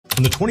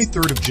On the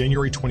 23rd of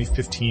January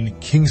 2015,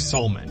 King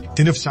Salman,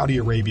 King of Saudi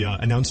Arabia,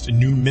 announced a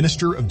new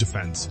Minister of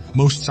Defense.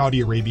 Most Saudi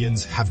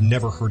Arabians have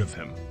never heard of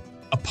him.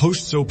 A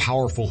post so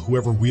powerful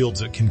whoever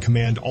wields it can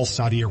command all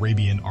Saudi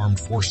Arabian armed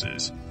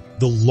forces,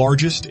 the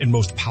largest and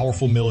most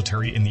powerful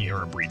military in the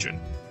Arab region.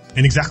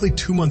 And exactly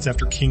 2 months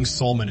after King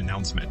Salman's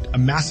announcement, a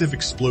massive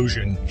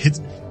explosion hit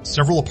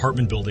several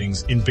apartment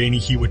buildings in Beni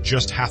Hiwat,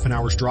 just half an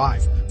hour's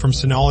drive from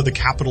Sana'a, the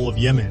capital of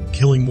Yemen,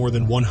 killing more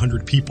than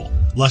 100 people.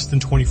 Less than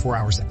 24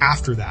 hours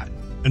after that,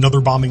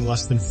 another bombing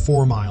less than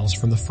 4 miles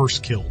from the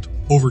first killed,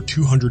 over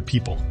 200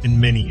 people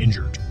and many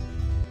injured.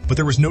 But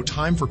there was no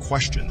time for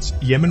questions.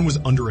 Yemen was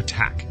under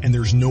attack and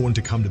there's no one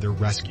to come to their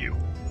rescue.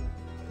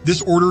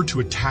 This order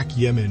to attack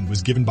Yemen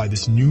was given by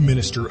this new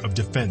Minister of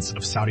Defense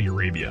of Saudi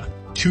Arabia.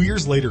 2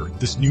 years later,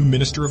 this new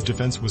Minister of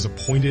Defense was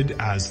appointed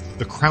as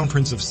the Crown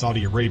Prince of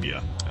Saudi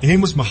Arabia. His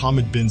name was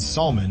Mohammed bin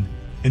Salman,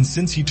 and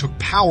since he took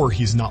power,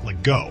 he's not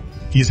let go.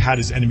 He has had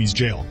his enemies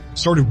jailed,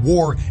 started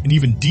war, and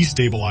even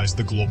destabilized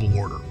the global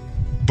order.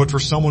 But for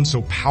someone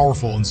so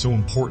powerful and so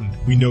important,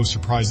 we know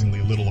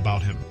surprisingly little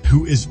about him.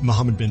 Who is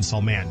Mohammed bin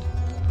Salman?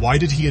 Why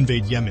did he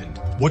invade Yemen?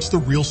 What's the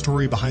real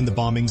story behind the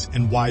bombings,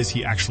 and why is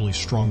he actually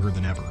stronger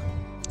than ever?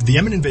 The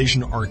Yemen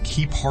invasion are a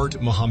key part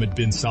of Mohammed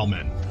bin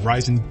Salman.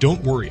 Rise, and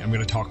don't worry, I'm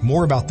going to talk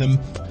more about them,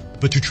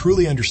 but to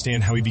truly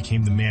understand how he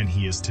became the man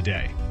he is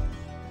today,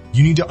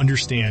 you need to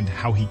understand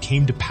how he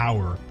came to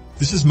power.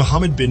 This is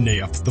Mohammed bin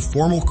Nayef, the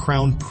former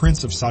crown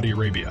prince of Saudi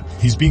Arabia.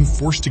 He's being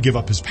forced to give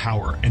up his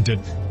power and to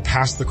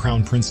pass the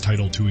crown prince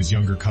title to his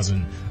younger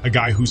cousin, a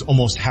guy who's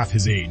almost half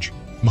his age,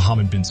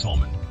 Mohammed bin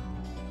Salman.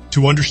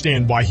 To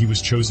understand why he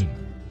was chosen,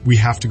 we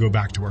have to go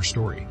back to our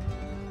story.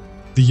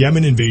 The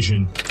Yemen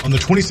invasion. On the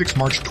 26th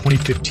March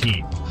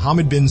 2015,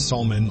 Mohammed bin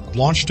Salman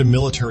launched a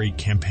military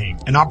campaign,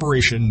 an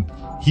operation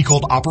he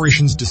called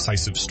Operations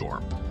Decisive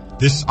Storm.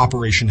 This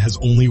operation has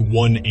only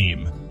one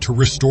aim: to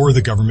restore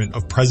the government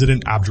of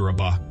President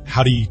Abdulaziz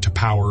Hadi to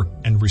power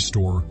and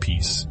restore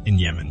peace in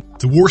Yemen.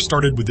 The war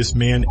started with this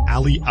man,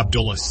 Ali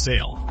Abdullah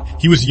Saleh.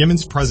 He was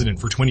Yemen's president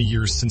for 20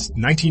 years since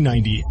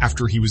 1990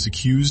 after he was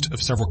accused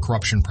of several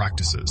corruption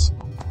practices.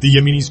 The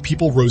Yemeni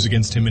people rose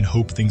against him and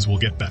hope things will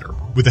get better.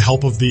 With the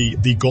help of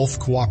the Gulf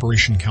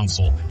Cooperation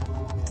Council,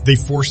 they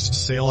forced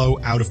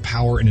Saleh out of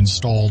power and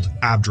installed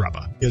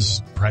Abdulaziz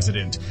as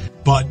president.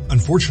 But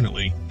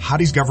unfortunately,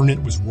 Hadi's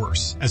government was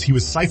worse, as he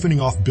was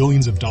siphoning off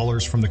billions of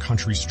dollars from the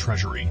country's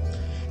treasury.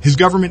 His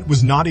government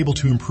was not able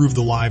to improve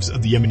the lives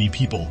of the Yemeni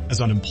people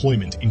as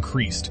unemployment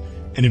increased,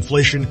 and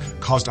inflation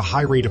caused a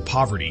high rate of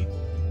poverty.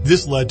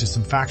 This led to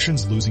some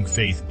factions losing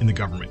faith in the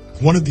government.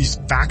 One of these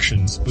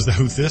factions was the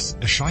Houthis,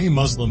 a Shia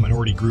Muslim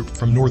minority group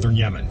from northern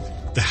Yemen.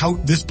 The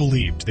Houthis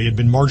believed they had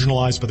been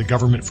marginalized by the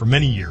government for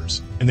many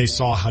years, and they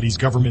saw Hadi's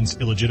governments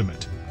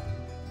illegitimate.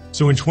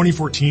 So in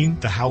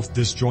 2014, the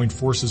Houthis joined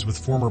forces with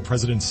former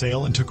President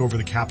Saleh and took over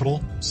the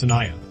capital,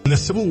 Sana'a. And a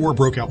civil war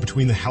broke out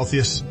between the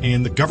Houthis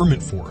and the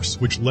government force,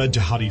 which led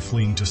to Hadi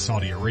fleeing to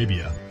Saudi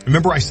Arabia.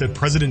 Remember I said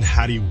President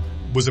Hadi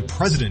was a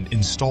president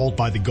installed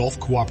by the Gulf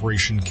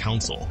Cooperation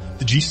Council.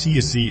 The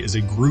GCC is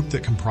a group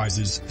that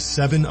comprises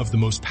 7 of the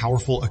most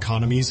powerful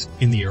economies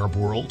in the Arab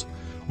world,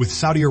 with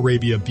Saudi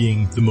Arabia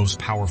being the most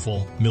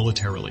powerful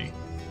militarily.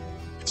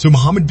 So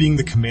Mohammed being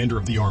the commander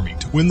of the army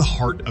to win the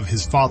heart of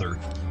his father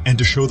and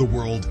to show the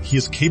world he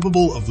is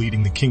capable of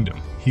leading the kingdom,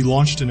 he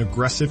launched an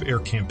aggressive air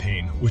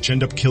campaign which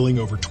ended up killing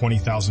over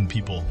 20,000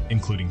 people,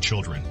 including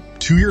children.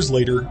 2 years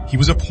later, he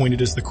was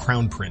appointed as the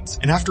crown prince,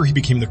 and after he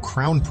became the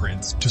crown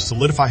prince, to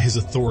solidify his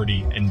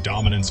authority and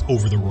dominance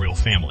over the royal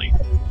family,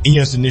 he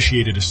has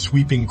initiated a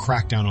sweeping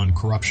crackdown on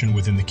corruption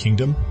within the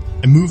kingdom,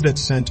 a move that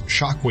sent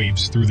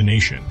shockwaves through the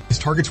nation. His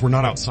targets were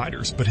not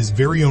outsiders, but his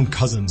very own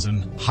cousins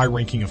and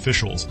high-ranking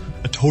officials,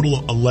 a total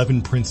of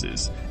 11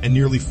 princes, and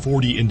nearly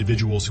 40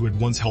 individuals who had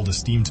once held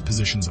esteemed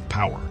positions of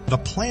power. The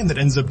plan that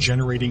ends up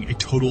generating a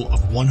total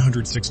of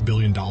 $106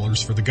 billion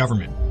for the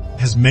government,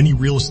 as many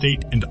real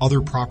estate and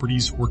other properties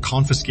were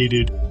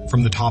confiscated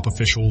from the top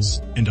officials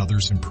and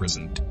others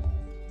imprisoned.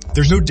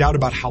 There's no doubt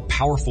about how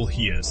powerful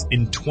he is.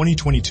 In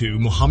 2022,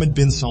 Mohammed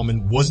bin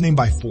Salman was named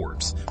by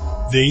Forbes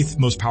the 8th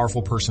most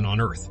powerful person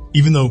on earth,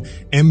 even though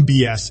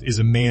MBS is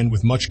a man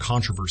with much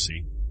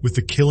controversy, with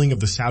the killing of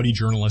the Saudi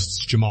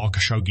journalists Jamal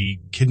Khashoggi,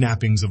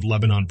 kidnappings of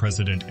Lebanon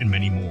president, and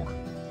many more.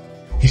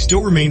 He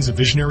still remains a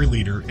visionary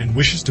leader and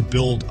wishes to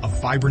build a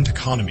vibrant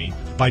economy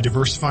by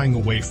diversifying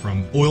away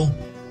from oil,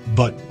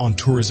 but on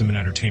tourism and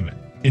entertainment.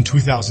 In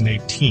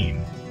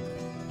 2018,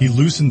 he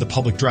loosened the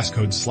public dress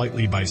code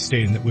slightly by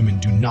stating that women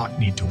do not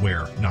need to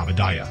wear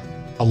nabadaya,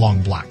 a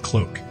long black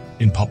cloak,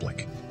 in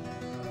public.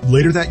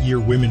 Later that year,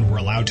 women were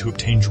allowed to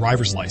obtain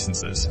driver's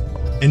licenses,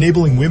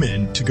 enabling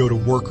women to go to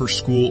work or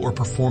school or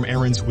perform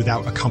errands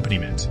without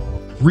accompaniment.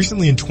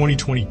 Recently in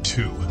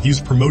 2022, he was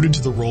promoted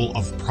to the role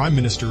of Prime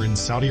Minister in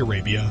Saudi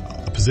Arabia,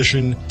 a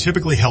position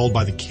typically held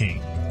by the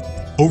king,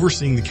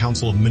 overseeing the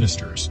Council of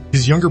Ministers.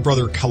 His younger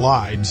brother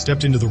Khalid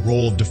stepped into the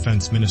role of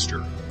Defense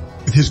Minister.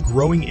 With his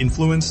growing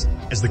influence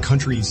as the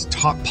country's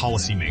top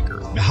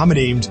policymaker, Mohammed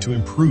aimed to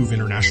improve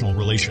international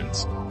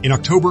relations. In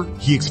October,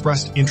 he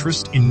expressed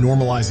interest in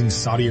normalizing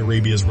Saudi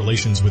Arabia's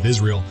relations with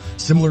Israel,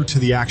 similar to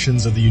the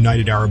actions of the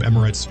United Arab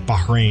Emirates,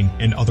 Bahrain,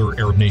 and other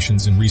Arab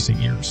nations in recent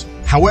years.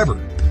 However,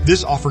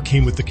 this offer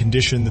came with the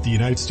condition that the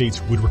United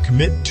States would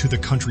recommit to the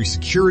country's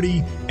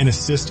security and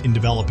assist in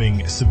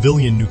developing a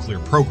civilian nuclear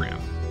program.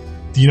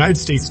 The United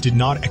States did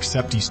not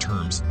accept these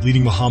terms,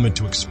 leading Mohammed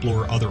to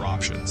explore other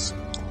options.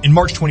 In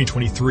March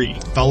 2023,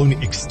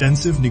 following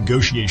extensive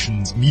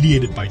negotiations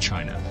mediated by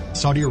China,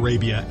 Saudi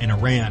Arabia and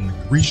Iran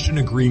reached an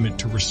agreement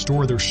to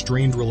restore their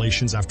strained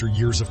relations after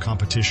years of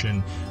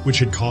competition, which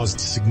had caused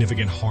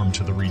significant harm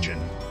to the region.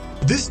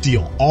 This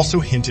deal also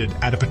hinted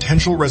at a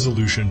potential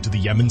resolution to the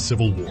Yemen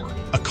civil war,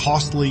 a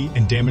costly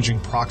and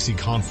damaging proxy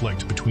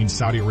conflict between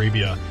Saudi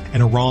Arabia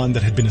and Iran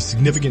that had been a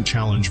significant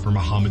challenge for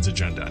Mohammed's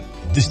agenda.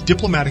 This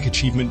diplomatic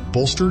achievement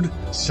bolstered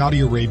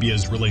Saudi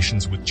Arabia's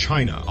relations with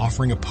China,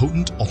 offering a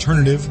potent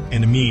alternative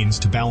and a means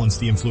to balance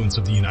the influence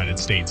of the United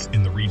States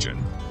in the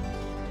region.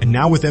 And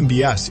now with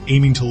MBS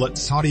aiming to let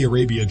Saudi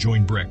Arabia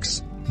join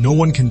BRICS, no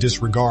one can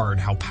disregard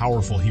how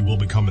powerful he will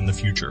become in the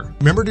future.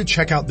 Remember to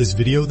check out this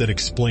video that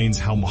explains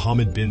how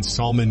Mohammed bin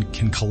Salman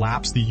can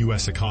collapse the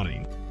U.S.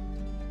 economy.